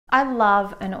I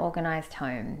love an organized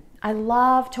home. I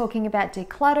love talking about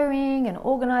decluttering and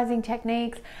organizing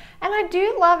techniques, and I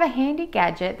do love a handy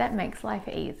gadget that makes life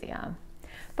easier.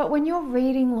 But when you're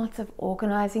reading lots of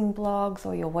organizing blogs,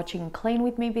 or you're watching Clean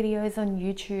With Me videos on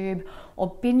YouTube,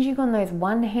 or binging on those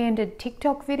one-handed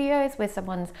TikTok videos where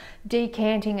someone's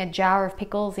decanting a jar of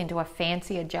pickles into a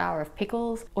fancier jar of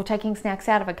pickles, or taking snacks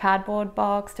out of a cardboard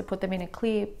box to put them in a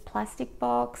clear plastic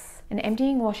box, and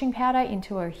emptying washing powder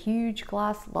into a huge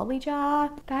glass lolly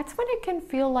jar, that's when it can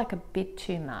feel like a bit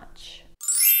too much.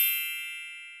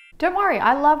 Don't worry,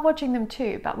 I love watching them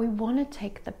too, but we want to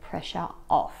take the pressure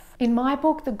off. In my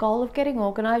book, the goal of getting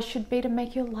organized should be to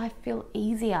make your life feel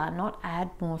easier, not add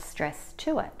more stress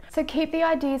to it. So keep the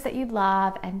ideas that you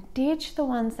love and ditch the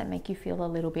ones that make you feel a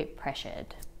little bit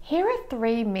pressured. Here are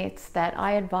 3 myths that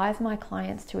I advise my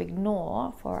clients to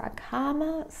ignore for a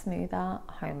calmer, smoother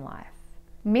home life.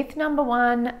 Myth number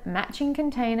 1, matching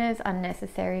containers are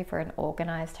necessary for an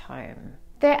organized home.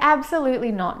 They're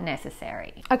absolutely not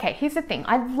necessary. Okay, here's the thing.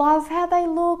 I love how they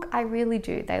look. I really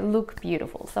do. They look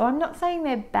beautiful. So I'm not saying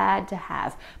they're bad to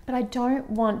have, but I don't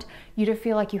want you to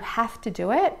feel like you have to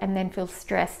do it and then feel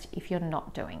stressed if you're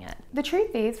not doing it. The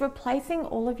truth is, replacing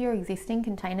all of your existing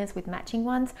containers with matching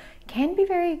ones can be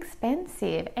very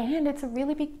expensive, and it's a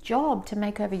really big job to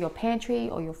make over your pantry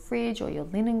or your fridge or your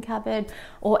linen cupboard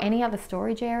or any other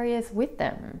storage areas with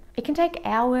them. It can take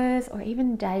hours or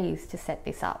even days to set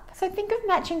this up. So think of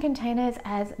matching containers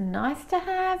as nice to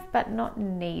have, but not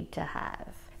need to have.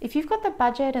 If you've got the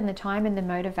budget and the time and the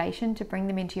motivation to bring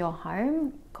them into your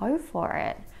home, go for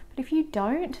it. But if you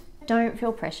don't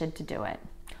feel pressured to do it.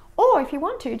 Or if you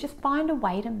want to, just find a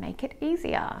way to make it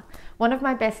easier. One of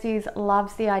my besties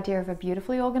loves the idea of a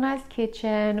beautifully organized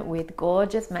kitchen with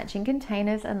gorgeous matching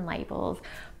containers and labels,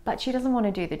 but she doesn't want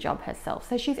to do the job herself,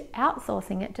 so she's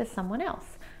outsourcing it to someone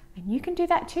else. And you can do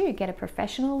that too. Get a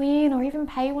professional in, or even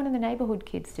pay one of the neighborhood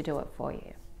kids to do it for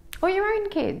you. Or your own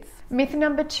kids. Myth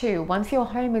number 2, once your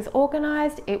home is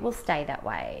organized, it will stay that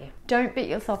way. Don't beat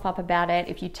yourself up about it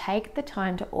if you take the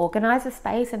time to organize a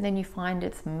space and then you find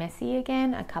it's messy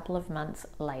again a couple of months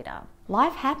later.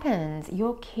 Life happens.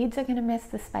 Your kids are going to mess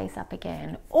the space up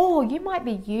again. Or you might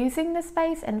be using the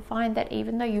space and find that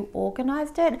even though you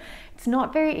organized it, it's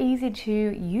not very easy to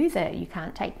use it. You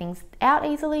can't take things out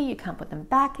easily, you can't put them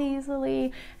back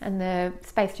easily, and the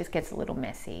space just gets a little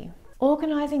messy.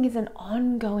 Organizing is an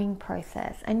ongoing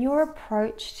process, and your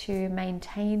approach to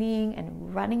maintaining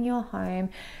and running your home,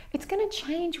 it's going to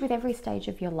change with every stage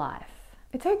of your life.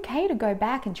 It's okay to go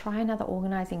back and try another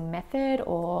organizing method,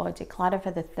 or declutter for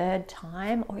the 3rd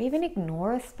time, or even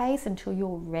ignore a space until you're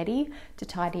ready to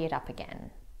tidy it up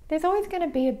again. There's always going to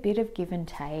be a bit of give and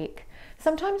take.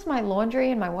 Sometimes my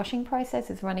laundry and my washing process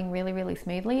is running really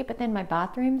smoothly, but then my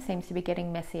bathroom seems to be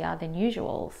getting messier than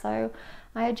usual, so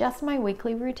I adjust my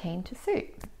weekly routine to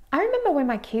suit. I remember when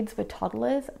my kids were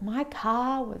toddlers, my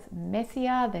car was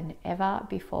messier than ever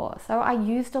before, so I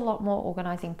used a lot more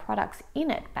organizing products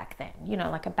in it back then. You know,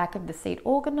 like a back of the seat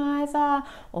organizer,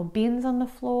 or bins on the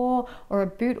floor, or a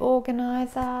boot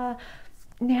organizer.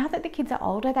 Now that the kids are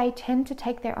older, they tend to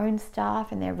take their own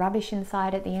stuff and their rubbish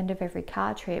inside at the end of every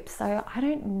car trip, so I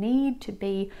don't need to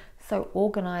be so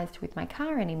organized with my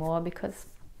car anymore because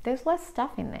there's less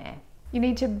stuff in there. You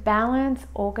need to balance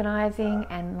organizing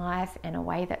and life in a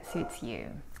way that suits you.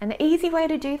 And the easy way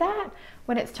to do that,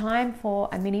 when it's time for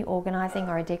a mini organizing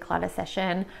or a declutter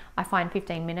session, I find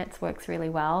 15 minutes works really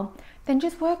well. Then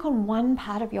just work on one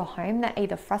part of your home that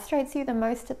either frustrates you the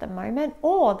most at the moment,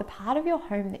 or the part of your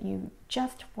home that you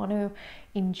just want to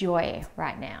enjoy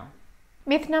right now.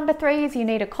 Myth number 3 is you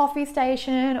need a coffee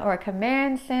station or a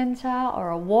command center or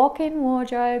a walk-in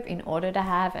wardrobe in order to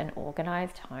have an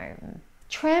organized home.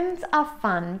 Trends are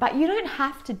fun, but you don't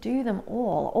have to do them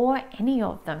all, or any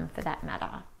of them for that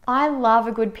matter. I love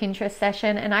a good Pinterest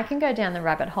session, and I can go down the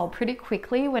rabbit hole pretty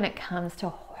quickly when it comes to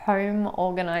home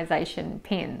organization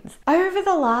pins. Over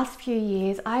the last few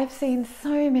years, I've seen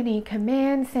so many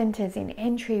command centers in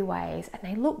entryways, and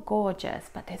they look gorgeous,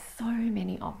 but there's so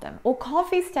many of them. Or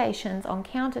coffee stations on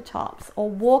countertops, or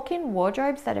walk-in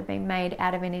wardrobes that have been made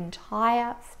out of an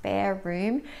entire spare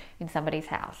room in somebody's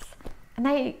house. And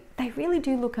they really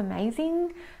do look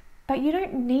amazing, but you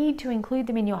don't need to include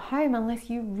them in your home unless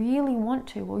you really want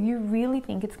to, or you really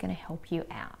think it's going to help you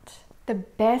out. The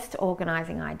best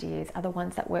organizing ideas are the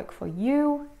ones that work for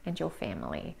you and your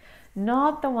family,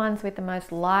 not the ones with the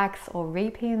most likes or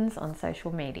repins on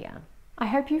social media. I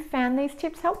hope you found these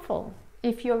tips helpful.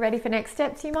 If you're ready for next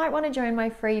steps, you might want to join my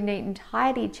free Neat and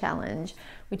Tidy challenge,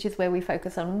 which is where we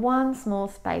focus on one small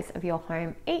space of your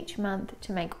home each month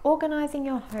to make organizing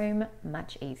your home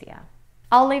much easier.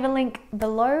 I'll leave a link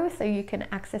below so you can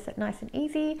access it nice and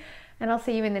easy, and I'll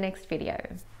see you in the next video.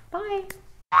 Bye.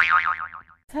 I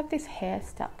have this hair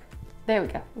stuck. There we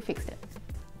go, we fixed it.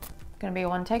 Gonna be a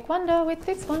one take wonder with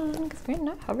this one because we're in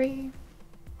no hurry.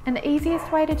 And the easiest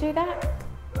way to do that,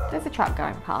 there's a truck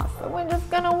going past, so we're just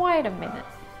gonna wait a minute.